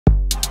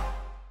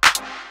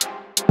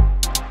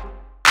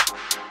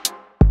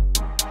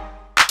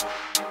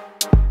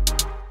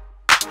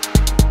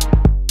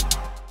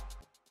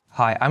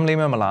Hi, I'm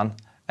Limo Milan,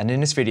 and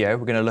in this video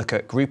we're going to look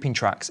at grouping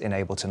tracks in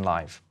Ableton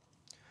Live.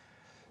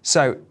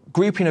 So,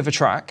 grouping of a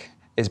track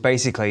is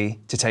basically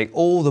to take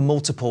all the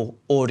multiple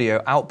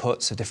audio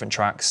outputs of different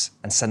tracks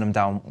and send them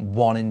down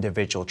one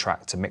individual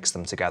track to mix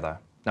them together.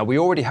 Now, we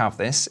already have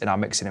this in our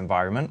mixing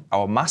environment.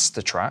 Our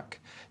master track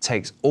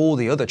takes all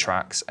the other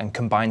tracks and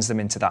combines them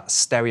into that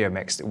stereo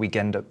mix that we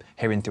end up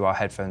hearing through our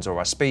headphones or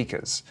our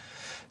speakers.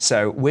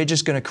 So we're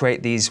just going to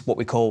create these what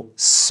we call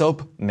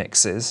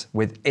sub-mixes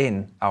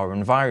within our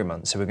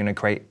environment. So we're going to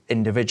create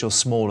individual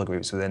smaller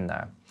groups within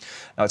there.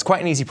 Now, it's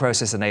quite an easy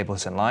process in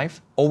Ableton Live.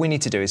 All we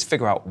need to do is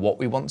figure out what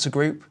we want to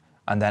group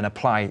and then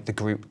apply the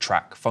group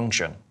track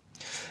function.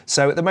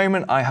 So at the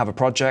moment, I have a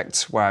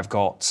project where I've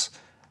got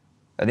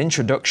an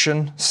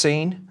introduction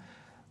scene,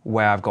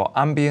 where I've got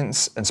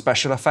ambience and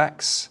special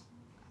effects.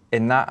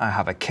 In that, I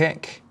have a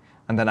kick,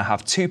 and then I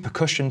have two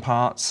percussion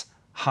parts,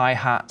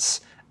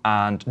 hi-hats,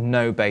 and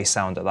no bass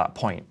sound at that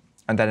point.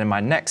 And then in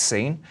my next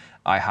scene,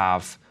 I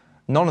have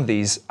none of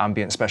these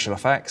ambient special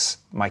effects.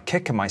 My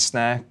kick and my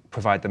snare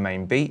provide the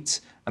main beat,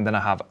 and then I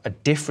have a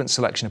different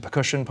selection of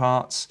percussion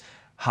parts,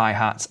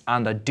 hi-hats,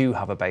 and I do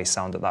have a bass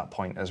sound at that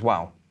point as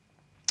well.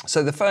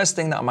 So the first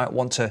thing that I might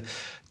want to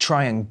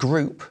try and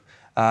group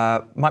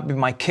might be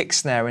my kick,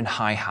 snare, and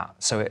hi-hat.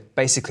 So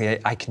basically,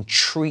 I can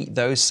treat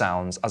those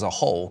sounds as a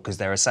whole because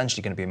they're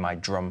essentially going to be my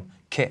drum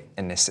kit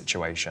in this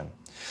situation.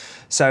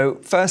 So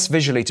first,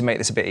 visually, to make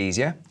this a bit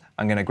easier,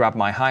 I'm going to grab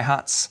my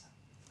hi-hats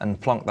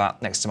and plonk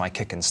that next to my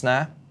kick and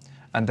snare.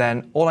 And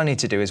then all I need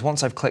to do is,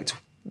 once I've clicked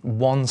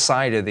one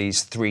side of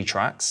these three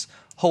tracks,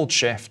 hold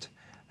Shift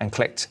and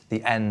click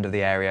the end of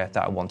the area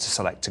that I want to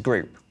select to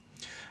group.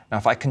 Now,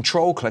 if I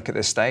Control click at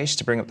this stage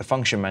to bring up the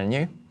function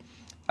menu,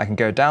 I can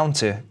go down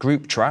to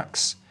Group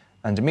Tracks,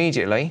 and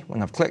immediately,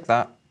 when I've clicked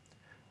that,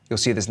 you'll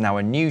see there's now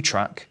a new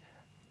track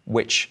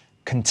which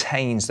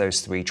contains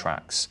those three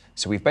tracks.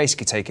 So we've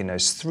basically taken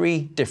those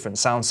three different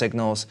sound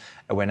signals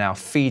and we're now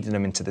feeding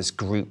them into this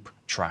group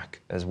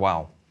track as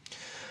well.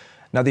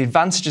 Now, the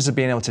advantages of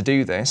being able to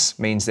do this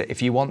means that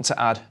if you want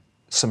to add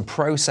some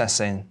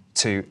processing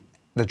to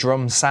the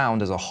drum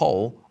sound as a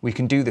whole, we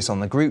can do this on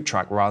the group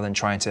track rather than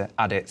trying to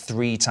add it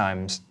three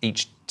times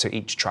to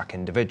each track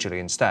individually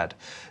instead.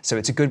 So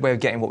it's a good way of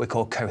getting what we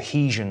call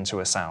cohesion to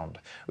a sound.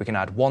 We can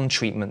add one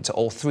treatment to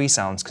all three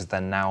sounds because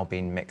they're now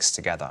being mixed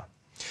together.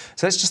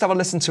 So let's just have a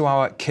listen to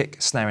our kick,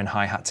 snare, and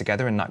hi-hat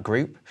together in that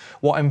group.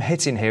 What I'm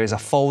hitting here is a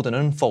fold and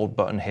unfold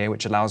button here,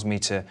 which allows me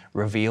to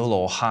reveal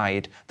or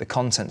hide the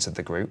contents of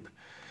the group.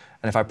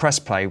 And if I press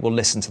play, we'll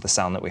listen to the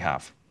sound that we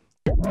have.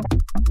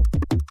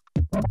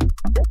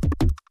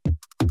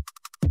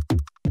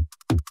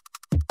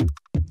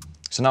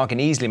 So now I can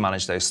easily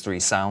manage those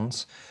three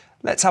sounds.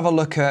 Let's have a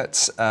look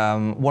at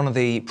one of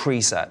the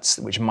presets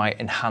which might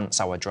enhance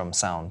our drum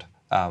sound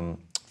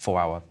for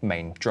our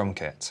main drum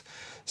kit.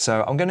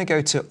 So I'm going to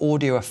go to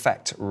Audio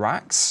Effect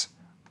Racks,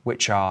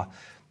 which are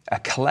a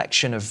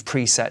collection of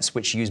presets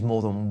which use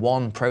more than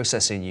one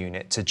processing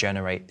unit to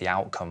generate the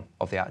outcome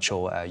of the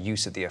actual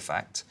use of the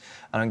effect.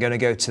 And I'm going to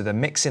go to the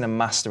Mixing and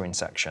Mastering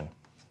section.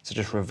 So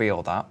just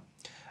reveal that.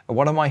 And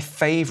one of my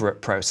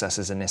favorite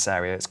processors in this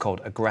area is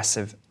called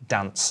Aggressive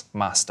Dance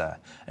Master.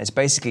 And it's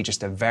basically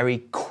just a very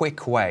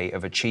quick way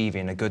of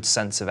achieving a good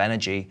sense of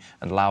energy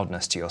and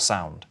loudness to your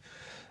sound.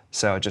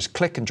 So I just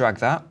click and drag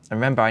that. And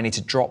remember, I need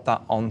to drop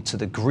that onto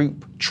the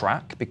group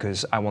track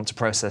because I want to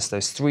process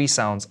those three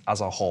sounds as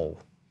a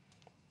whole.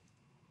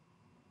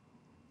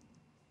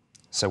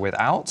 So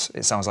without,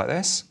 it sounds like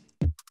this.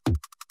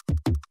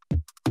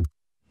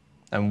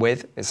 And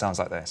with, it sounds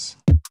like this.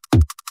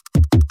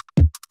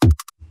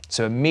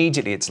 So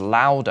immediately it's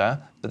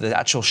louder, but the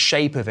actual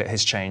shape of it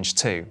has changed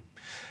too.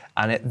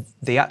 And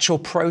the actual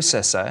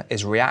processor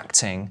is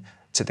reacting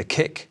to the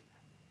kick,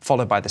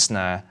 followed by the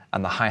snare,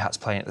 and the hi-hats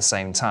playing at the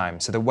same time.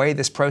 So the way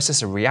this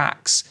processor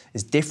reacts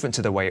is different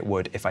to the way it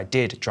would if I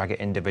did drag it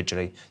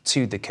individually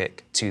to the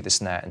kick, to the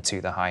snare, and to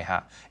the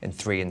hi-hat in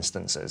three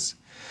instances.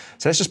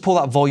 So let's just pull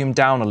that volume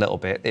down a little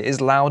bit. It is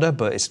louder,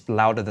 but it's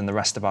louder than the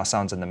rest of our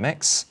sounds in the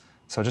mix.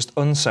 So I'll just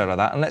unsolo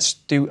that, and let's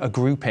do a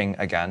grouping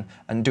again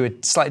and do a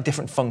slightly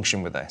different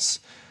function with this.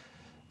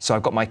 So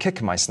I've got my kick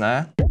and my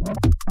snare.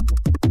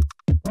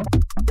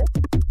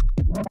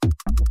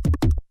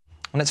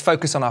 And let's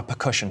focus on our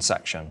percussion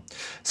section.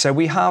 So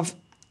we have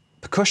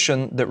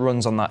percussion that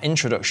runs on that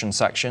introduction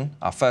section,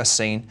 our first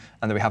scene,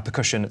 and then we have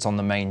percussion that's on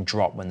the main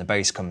drop when the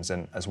bass comes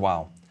in as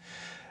well.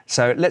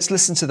 So let's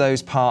listen to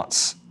those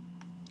parts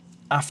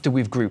after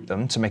we've grouped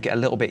them to make it a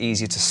little bit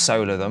easier to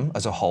solo them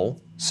as a whole.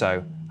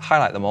 So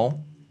highlight them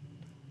all,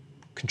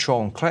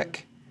 Control and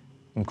click,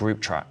 and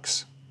group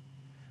tracks.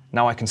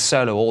 Now I can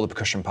solo all the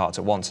percussion parts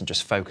at once and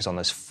just focus on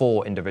those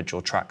four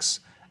individual tracks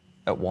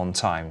at one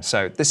time.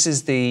 So this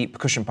is the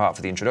percussion part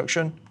for the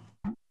introduction.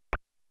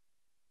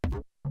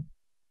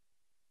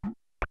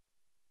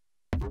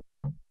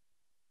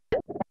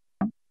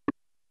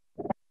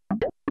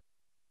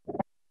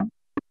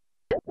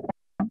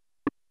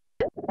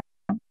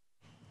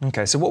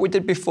 Okay, so what we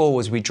did before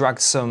was we dragged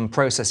some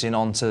processing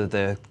onto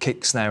the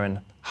kick, snare, and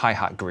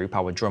hi-hat group,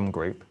 our drum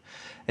group.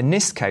 In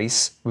this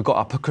case, we've got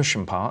our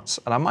percussion parts,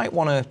 and I might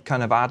want to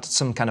kind of add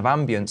some kind of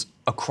ambience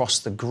across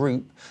the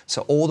group,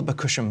 so all the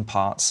percussion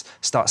parts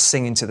start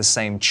singing to the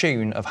same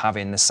tune of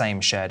having the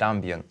same shared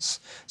ambience.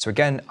 So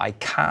again, I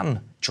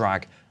can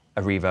drag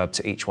a reverb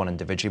to each one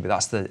individually, but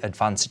that's the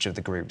advantage of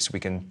the groups. We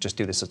can just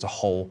do this as a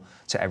whole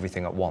to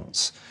everything at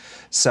once.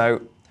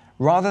 So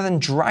rather than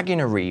dragging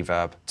a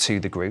reverb to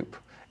the group,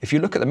 if you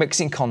look at the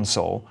mixing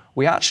console,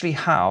 we actually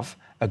have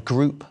a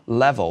group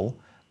level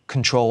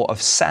control of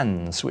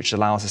sends, which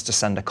allows us to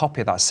send a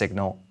copy of that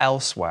signal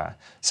elsewhere.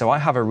 So I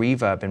have a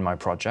reverb in my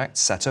project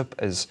set up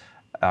as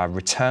a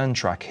return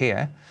track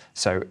here.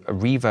 So a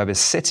reverb is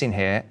sitting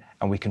here,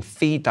 and we can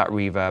feed that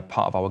reverb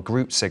part of our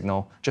group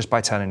signal just by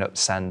turning up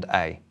send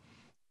A.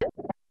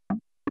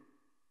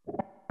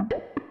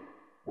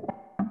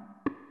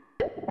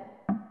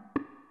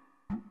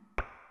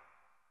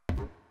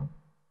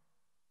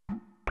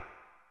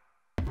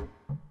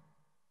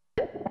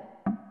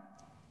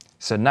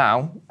 So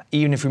now,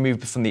 even if we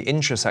move from the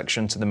intro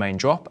section to the main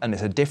drop, and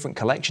it's a different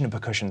collection of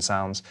percussion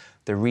sounds,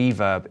 the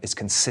reverb is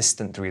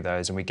consistent through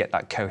those, and we get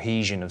that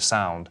cohesion of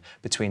sound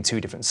between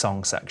two different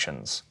song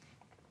sections.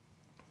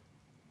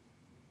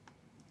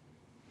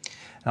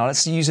 Now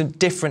let's use a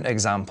different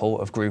example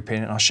of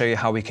grouping, and I'll show you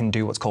how we can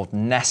do what's called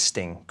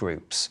nesting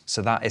groups.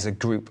 So that is a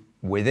group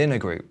within a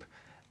group,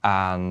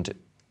 and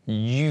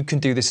you can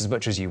do this as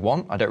much as you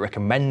want. I don't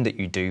recommend that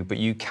you do, but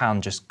you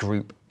can just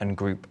group and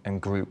group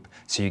and group,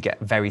 so you get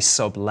very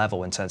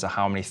sub-level in terms of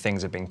how many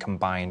things have been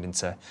combined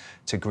into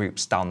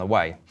groups down the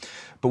way.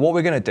 But what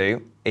we're going to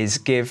do is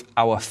give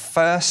our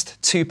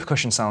first two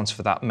percussion sounds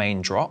for that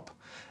main drop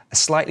a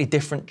slightly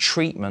different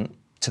treatment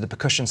to the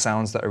percussion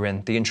sounds that are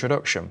in the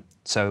introduction.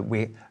 So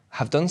we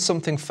have done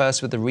something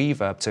first with the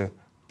reverb to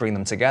bring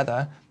them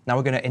together. Now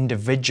we're going to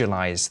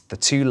individualize the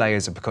two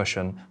layers of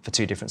percussion for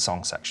two different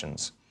song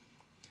sections.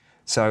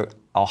 So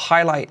I'll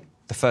highlight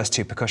the first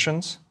two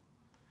percussions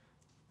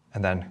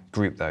and then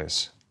group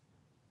those.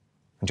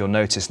 And you'll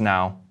notice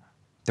now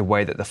the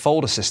way that the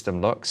folder system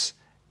looks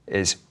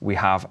is we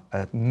have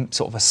a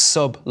sort of a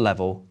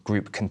sub-level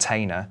group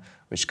container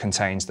which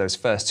contains those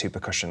first two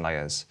percussion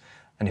layers.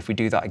 And if we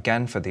do that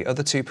again for the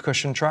other two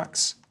percussion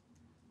tracks,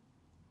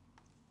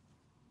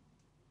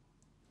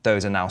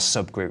 those are now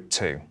subgroup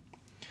 2.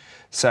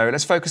 So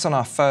let's focus on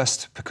our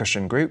first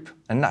percussion group,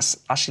 and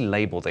let's actually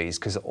label these,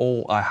 because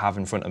all I have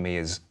in front of me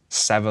is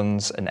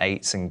 7s and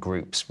 8s and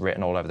groups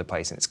written all over the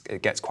place, and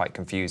it gets quite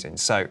confusing.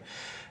 So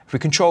if we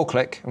control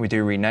click and we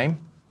do rename,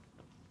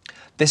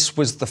 this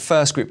was the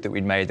first group that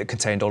we'd made that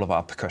contained all of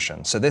our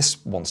percussion. So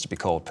this wants to be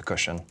called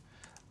percussion.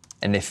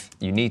 And if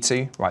you need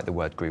to, write the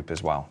word group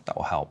as well. That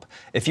will help.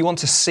 If you want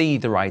to see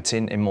the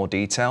writing in more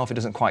detail, if it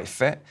doesn't quite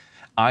fit,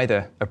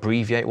 either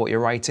abbreviate what you're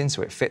writing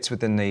so it fits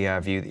within the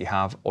view that you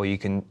have, or you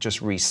can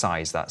just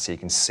resize that so you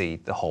can see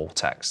the whole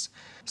text.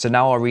 So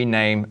now I'll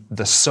rename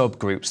the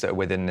subgroups that are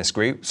within this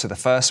group. So the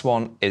first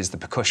one is the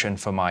percussion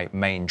for my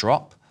main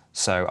drop.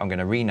 So I'm going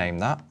to rename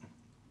that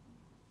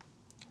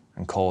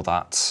and call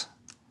that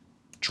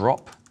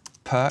drop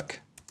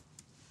perk.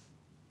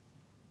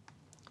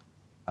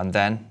 And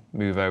then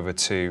move over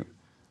to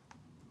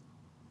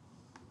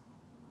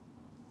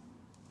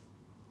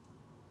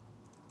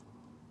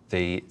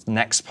the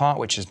next part,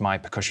 which is my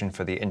percussion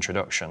for the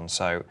introduction.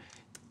 So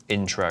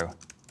intro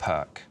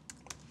perk.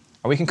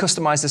 And we can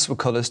customize this with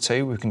colors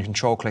too. We can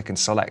control click and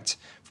select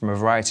from a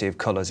variety of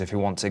colors if we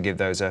want to give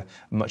those a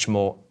much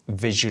more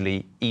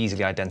visually,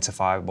 easily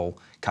identifiable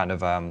kind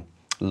of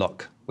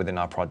look within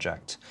our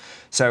project.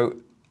 So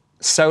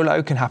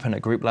solo can happen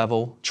at group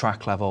level,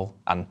 track level,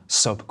 and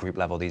subgroup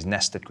level, these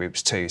nested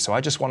groups too. So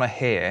I just want to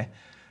hear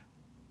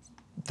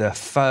the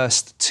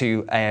first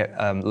two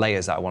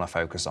layers that I want to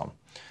focus on.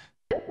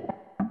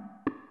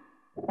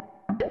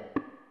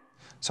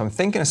 So I'm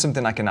thinking of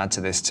something I can add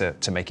to this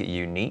to make it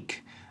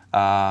unique.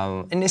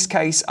 In this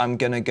case, I'm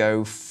going to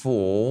go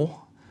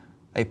for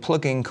a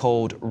plugin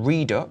called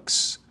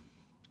Redux,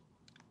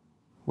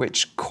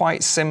 which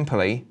quite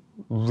simply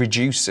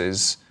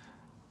reduces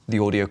the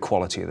audio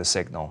quality of the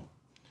signal.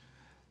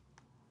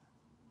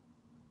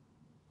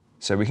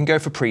 So we can go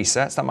for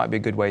presets. That might be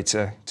a good way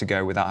to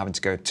go without having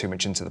to go too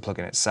much into the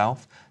plugin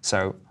itself.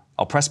 So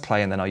I'll press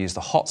play and then I'll use the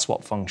hot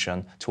swap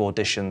function to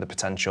audition the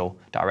potential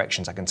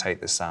directions I can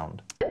take this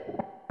sound.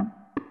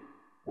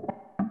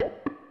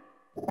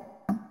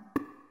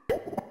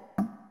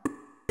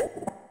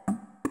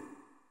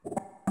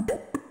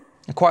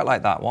 I quite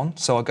like that one,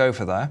 so I'll go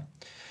for there.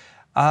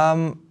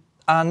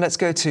 And let's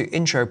go to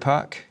intro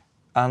perk,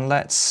 and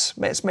let's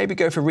maybe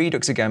go for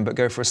Redux again, but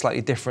go for a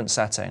slightly different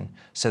setting.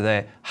 So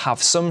they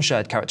have some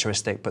shared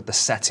characteristic, but the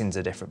settings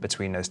are different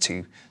between those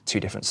two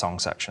different song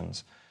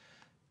sections.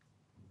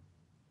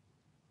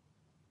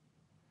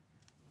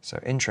 So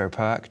intro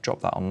perk,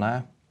 drop that on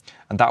there.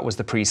 And that was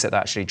the preset that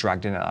actually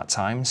dragged in at that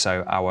time.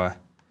 So our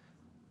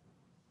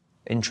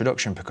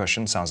introduction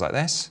percussion sounds like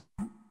this.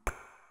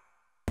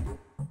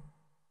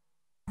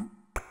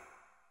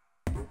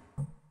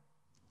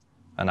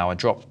 And our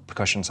drop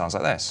percussion sounds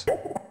like this.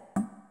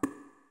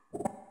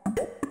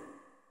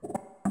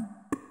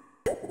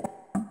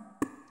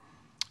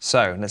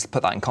 So let's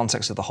put that in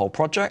context of the whole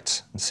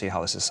project and see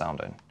how this is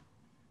sounding.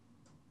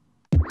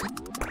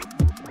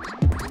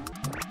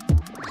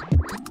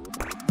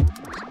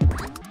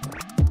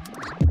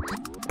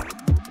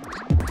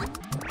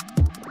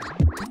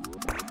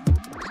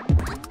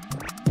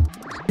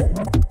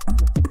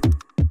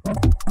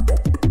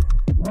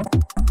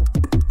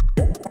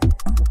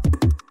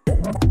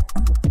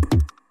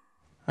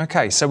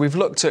 Okay, so we've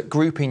looked at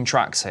grouping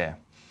tracks here.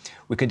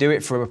 We can do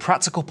it from a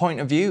practical point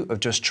of view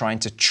of just trying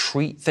to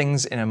treat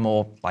things in a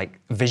more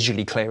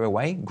visually clearer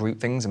way,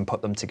 group things and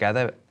put them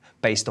together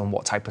based on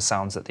what type of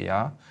sounds that they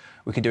are.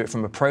 We can do it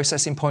from a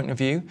processing point of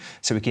view,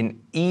 so we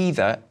can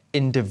either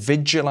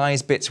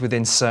individualize bits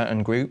within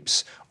certain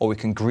groups, or we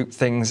can group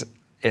things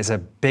as a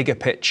bigger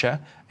picture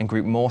and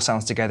group more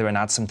sounds together and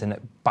add something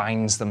that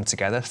binds them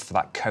together for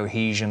that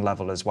cohesion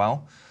level as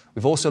well.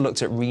 We've also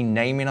looked at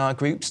renaming our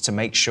groups to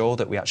make sure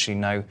that we actually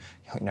know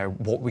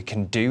what we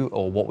can do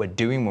or what we're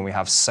doing when we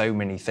have so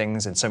many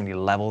things and so many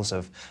levels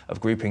of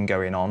grouping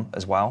going on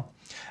as well.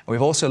 And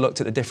we've also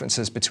looked at the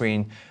differences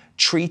between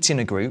treating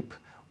a group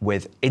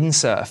with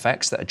insert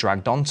effects that are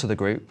dragged onto the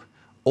group,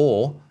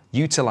 or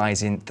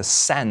utilizing the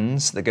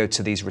sends that go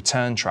to these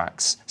return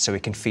tracks so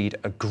we can feed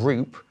a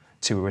group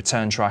to a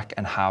return track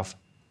and have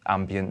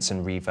ambience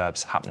and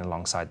reverbs happening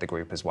alongside the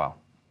group as well.